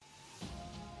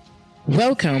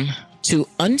Welcome to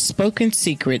Unspoken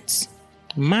Secrets.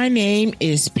 My name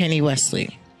is Penny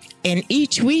Wesley, and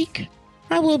each week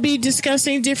I will be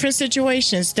discussing different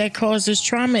situations that causes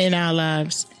trauma in our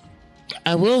lives.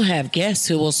 I will have guests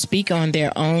who will speak on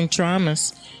their own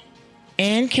traumas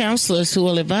and counselors who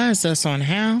will advise us on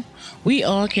how we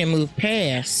all can move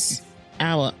past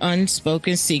our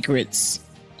unspoken secrets.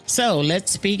 So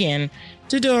let's begin.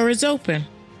 The door is open.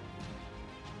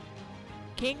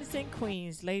 Kings and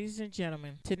queens, ladies and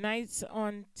gentlemen, tonight's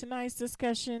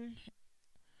discussion,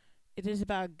 it is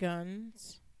about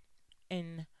guns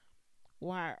and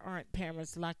why aren't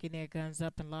parents locking their guns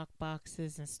up in lock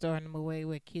boxes and storing them away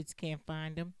where kids can't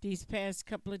find them. These past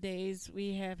couple of days,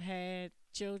 we have had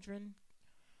children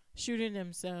shooting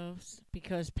themselves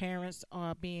because parents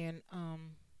are being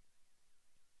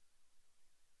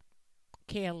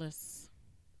careless,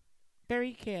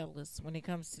 very careless when it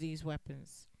comes to these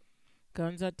weapons.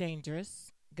 Guns are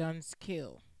dangerous. Guns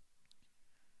kill.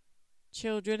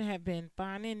 Children have been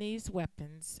finding these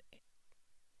weapons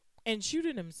and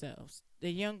shooting themselves.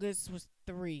 The youngest was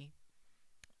 3.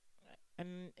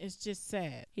 And it's just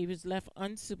sad. He was left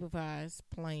unsupervised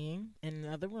playing in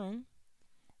another room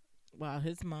while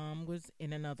his mom was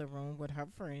in another room with her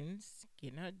friends,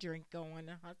 getting her drink going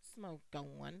and her smoke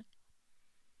going.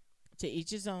 To each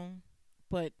his own.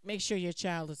 But make sure your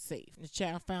child is safe. The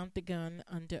child found the gun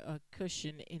under a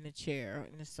cushion in a chair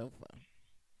in the sofa.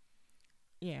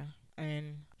 Yeah,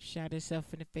 and shot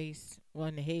himself in the face, well,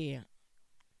 in the head.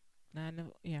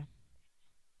 Yeah.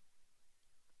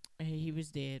 And he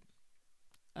was dead.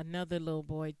 Another little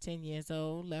boy, 10 years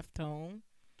old, left home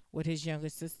with his younger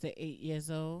sister, 8 years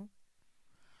old.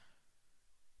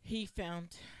 He found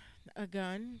a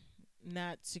gun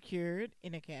not secured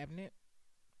in a cabinet.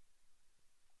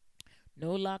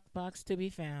 No lockbox to be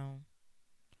found,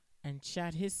 and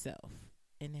shot himself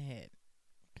in the head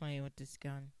playing with this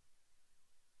gun.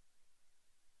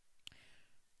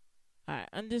 I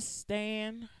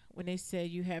understand when they say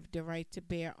you have the right to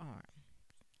bear arms.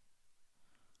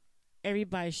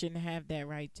 Everybody shouldn't have that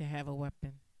right to have a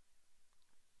weapon.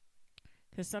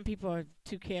 Because some people are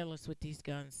too careless with these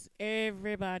guns.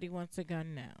 Everybody wants a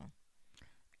gun now.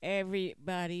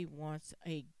 Everybody wants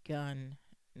a gun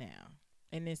now.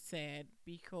 And it's sad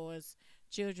because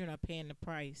children are paying the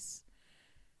price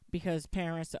because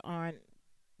parents aren't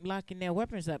locking their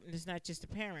weapons up. And it's not just the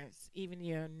parents, even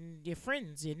your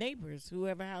friends, your neighbors,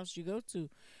 whoever house you go to,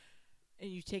 and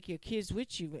you take your kids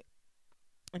with you.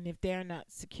 And if they're not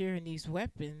securing these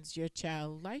weapons, your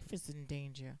child's life is in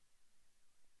danger.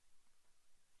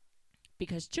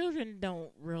 Because children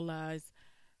don't realize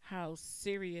how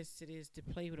serious it is to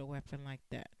play with a weapon like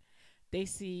that. They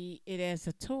see it as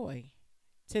a toy.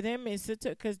 To them, it's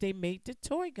because they make the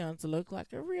toy guns look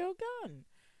like a real gun.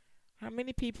 How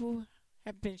many people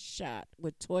have been shot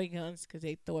with toy guns because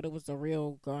they thought it was a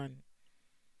real gun?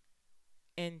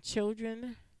 And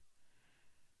children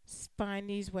find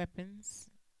these weapons,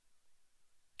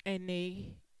 and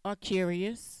they are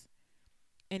curious.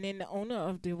 And then the owner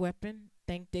of the weapon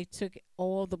think they took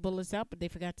all the bullets out, but they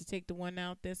forgot to take the one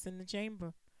out that's in the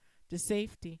chamber, the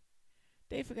safety.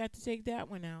 They forgot to take that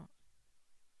one out.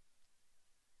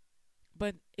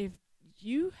 But if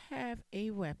you have a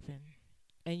weapon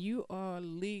and you are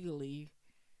legally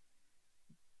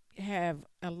have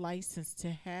a license to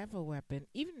have a weapon,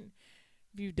 even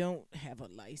if you don't have a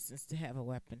license to have a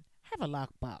weapon, have a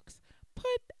lockbox.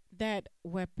 Put that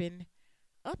weapon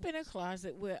up in a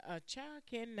closet where a child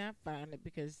cannot find it,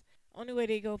 because only way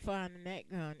they go finding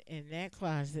that gun in that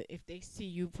closet if they see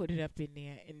you put it up in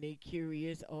there and they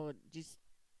curious or just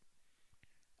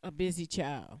a busy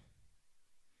child.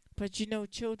 But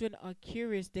children are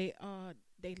curious. They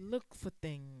look for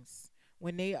things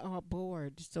when they are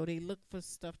bored. So they look for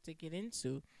stuff to get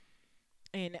into.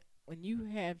 And when you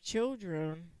have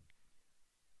children,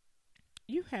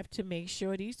 you have to make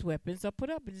sure these weapons are put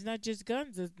up. And it's not just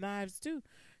guns, it's knives too.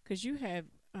 Because you have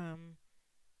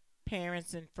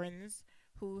parents and friends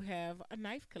who have a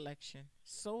knife collection,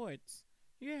 swords.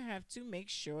 You have to make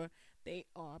sure they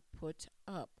are put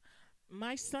up.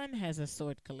 My son has a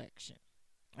sword collection.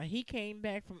 He came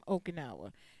back from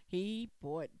Okinawa. He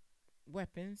bought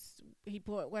weapons. He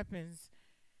bought weapons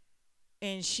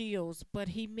and shields, but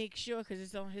he makes sure because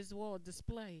it's on his wall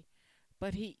display.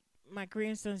 But my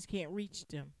grandsons can't reach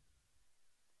them.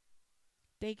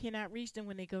 They cannot reach them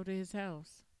when they go to his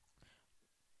house.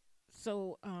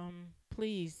 So,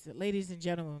 please, ladies and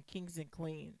gentlemen, kings and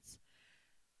queens,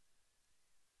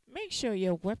 make sure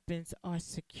your weapons are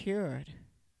secured,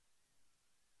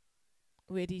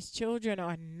 where these children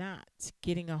are not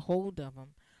getting a hold of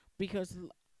them, because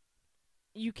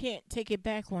you can't take it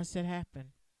back once it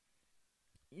happened.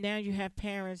 Now you have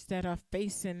parents that are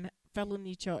facing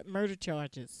murder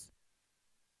charges,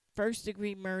 first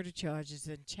degree murder charges,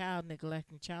 and child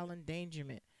neglect and child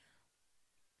endangerment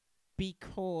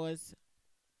because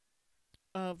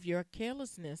of your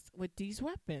carelessness with these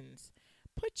weapons.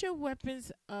 Put your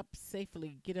weapons up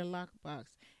safely. Get a lockbox.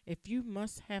 If you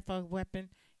must have a weapon,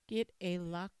 get a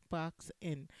lockbox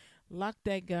and lock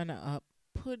that gun up.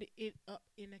 Put it up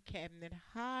in a cabinet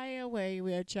high away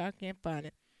where a child can't find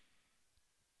it.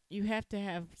 You have to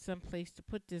have some place to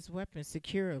put this weapon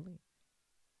securely.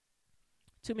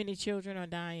 Too many children are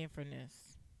dying from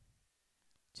this.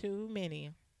 Too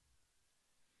many.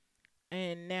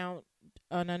 And now,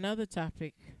 on another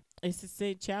topic, it's to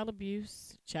say child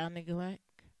abuse, child neglect.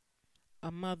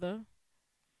 A mother,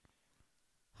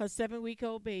 her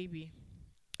 7-week-old baby,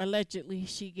 allegedly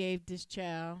she gave this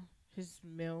child his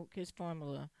milk, his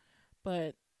formula,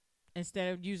 but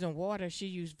instead of using water, she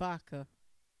used vodka.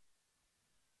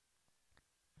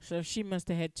 So she must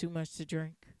have had too much to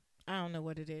drink. I don't know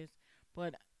what it is,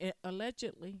 but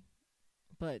allegedly,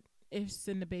 but it's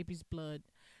in the baby's blood.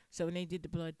 So when they did the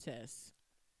blood test,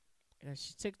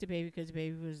 she took the baby because the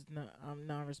baby was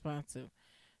non-responsive.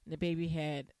 The baby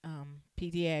had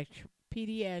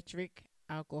pediatric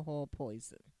alcohol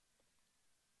poison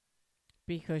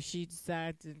because she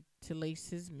decided to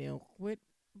lace his milk with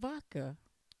vodka.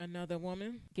 Another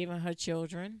woman giving her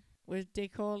children what they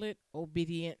call it,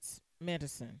 obedience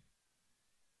medicine.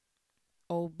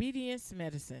 Obedience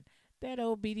medicine. That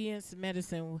obedience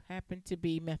medicine happened to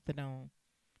be methadone,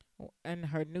 and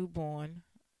her newborn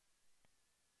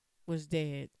was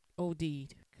dead,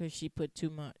 OD'd, because she put too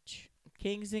much.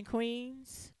 Kings and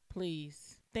queens,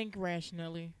 please think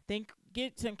rationally.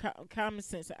 Get some common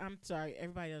sense. I'm sorry,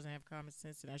 everybody doesn't have common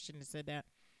sense, and I shouldn't have said that,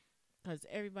 because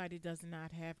everybody does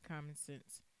not have common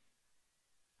sense.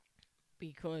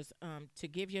 Because to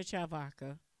give your child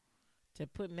vodka, to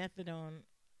put methadone,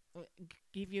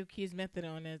 give your kids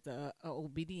methadone as a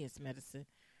obedience medicine.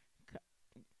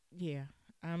 Yeah,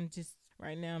 I'm just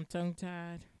right now. I'm tongue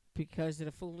tied because of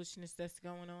the foolishness that's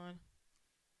going on.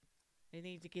 They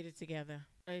need to get it together.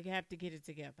 They have to get it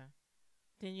together.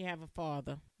 Then you have a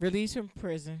father released from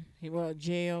prison.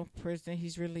 Jail, prison.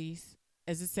 He's released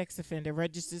as a sex offender,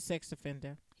 registered sex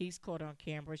offender. He's caught on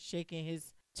camera shaking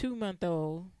his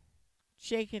 2-month-old,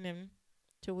 shaking him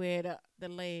to where the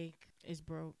leg is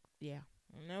broke. Yeah.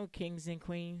 No, kings and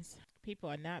queens. People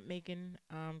are not making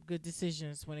good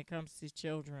decisions when it comes to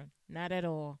children. Not at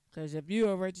all. Because if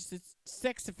you're a registered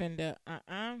sex offender,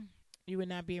 you would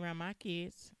not be around my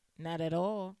kids. Not at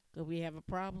all. Because we have a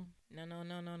problem. No.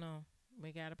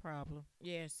 We got a problem.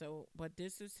 Yeah, but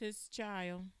this is his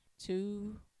child,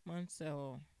 2 months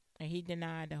old. And he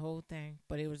denied the whole thing.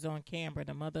 But it was on camera.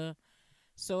 The mother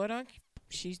saw it on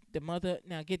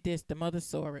now get this, the mother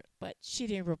saw it, but she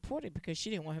didn't report it because she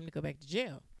didn't want him to go back to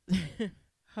jail.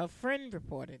 Her friend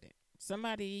reported it.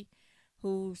 Somebody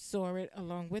who saw it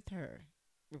along with her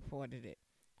reported it.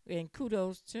 And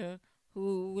kudos to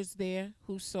who was there,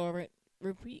 who saw it,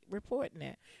 reporting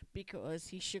that, because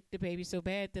he shook the baby so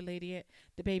bad the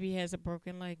baby has a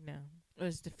broken leg now. It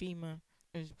was the femur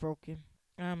is broken.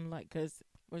 Because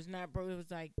it was not broken. It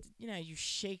was like, you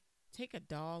take a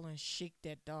doll and shake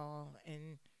that doll,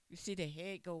 and you see the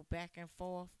head go back and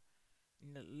forth,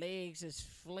 and the legs is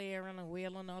flaring and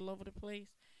wailing all over the place,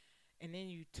 and then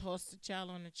you toss the child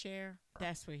on the chair.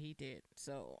 That's what he did.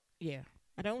 So, yeah.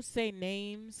 I don't say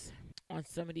names on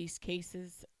some of these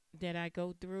cases that I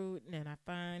go through and I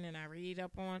find and I read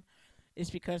up on. It's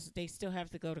because they still have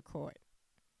to go to court.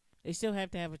 They still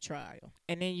have to have a trial.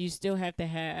 And then you still have to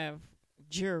have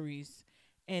juries.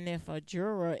 And if a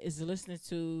juror is listening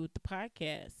to the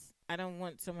podcast, I don't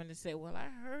want someone to say, well, I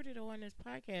heard it on this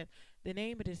podcast, the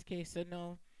name of this case. So,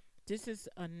 no, this is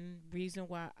a reason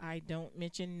why I don't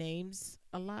mention names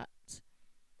a lot.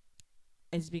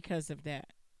 It's because of that.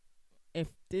 If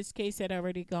this case had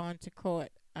already gone to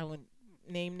court, I would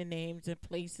name the names and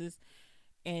places.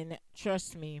 And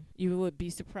trust me, you would be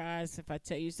surprised if I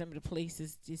tell you some of the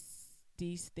places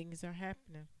these things are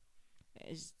happening.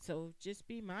 So just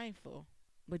be mindful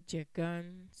with your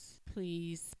guns.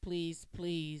 Please, please,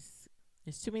 please.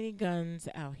 There's too many guns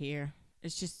out here.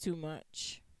 It's just too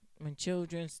much. When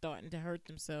children starting to hurt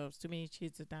themselves, too many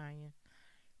kids are dying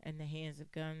in the hands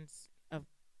of guns, of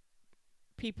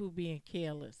people being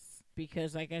careless.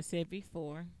 Because like I said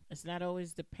before, it's not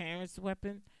always the parents'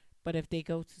 weapon, but if they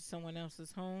go to someone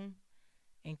else's home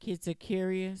and kids are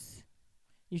curious,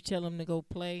 you tell them to go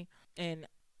play, and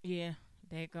yeah,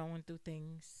 they're going through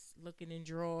things, looking in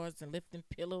drawers and lifting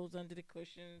pillows under the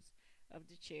cushions of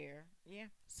the chair. Yeah.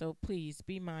 So please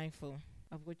be mindful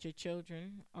of what your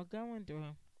children are going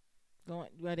through. going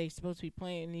where they supposed to be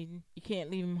playing. You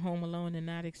can't leave them home alone and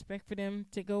not expect for them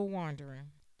to go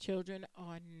wandering. Children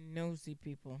are nosy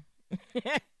people.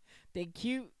 They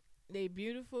cute, they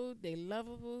beautiful, they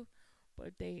lovable,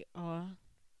 but they are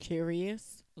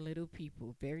curious little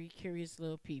people. Very curious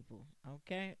little people.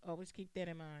 Okay? Always keep that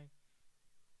in mind.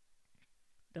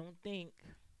 Don't think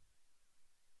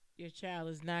your child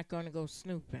is not going to go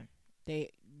snooping.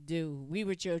 They do. We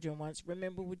were children once.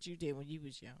 Remember what you did when you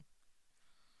was young.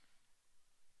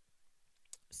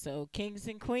 So, kings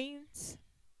and queens,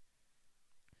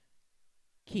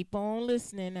 keep on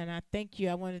listening, and I thank you.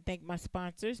 I want to thank my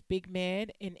sponsors, Big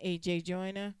Mad and AJ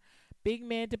Joyner. Big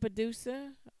Mad, the producer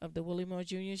of the Willie Moore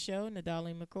Jr. Show, and the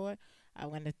Darlene McCoy. I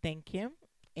want to thank him,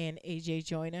 and AJ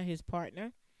Joyner, his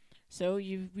partner. So,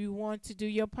 you want to do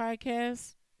your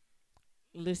podcast,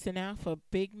 listen out for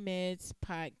Big Mad's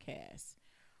podcast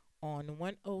on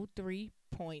 103.9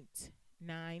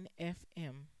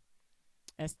 FM.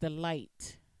 That's the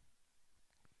Light.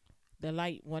 The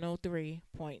Light 103.9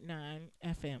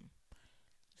 FM.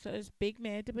 So it's Big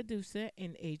Mad, the producer,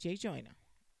 and AJ Joyner.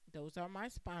 Those are my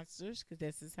sponsors because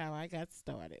this is how I got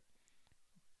started.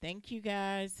 Thank you,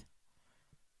 guys.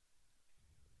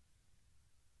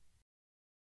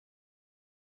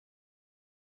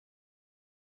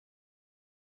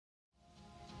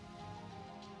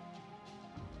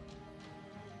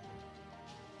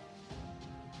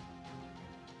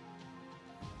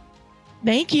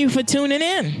 Thank you for tuning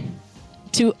in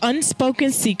to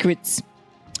Unspoken Secrets.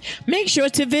 Make sure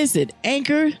to visit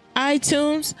Anchor,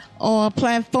 iTunes, or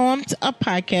platforms of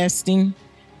podcasting.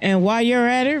 And while you're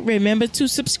at it, remember to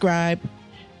subscribe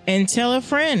and tell a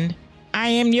friend. I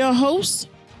am your host,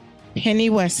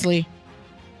 Penny Wesley.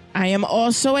 I am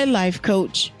also a life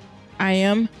coach. I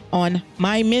am on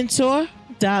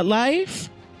mymentor.life.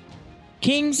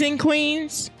 Kings and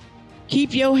queens,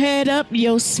 keep your head up,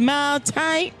 your smile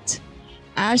tight.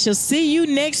 I shall see you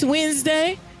next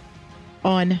Wednesday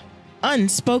on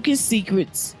Unspoken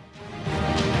Secrets.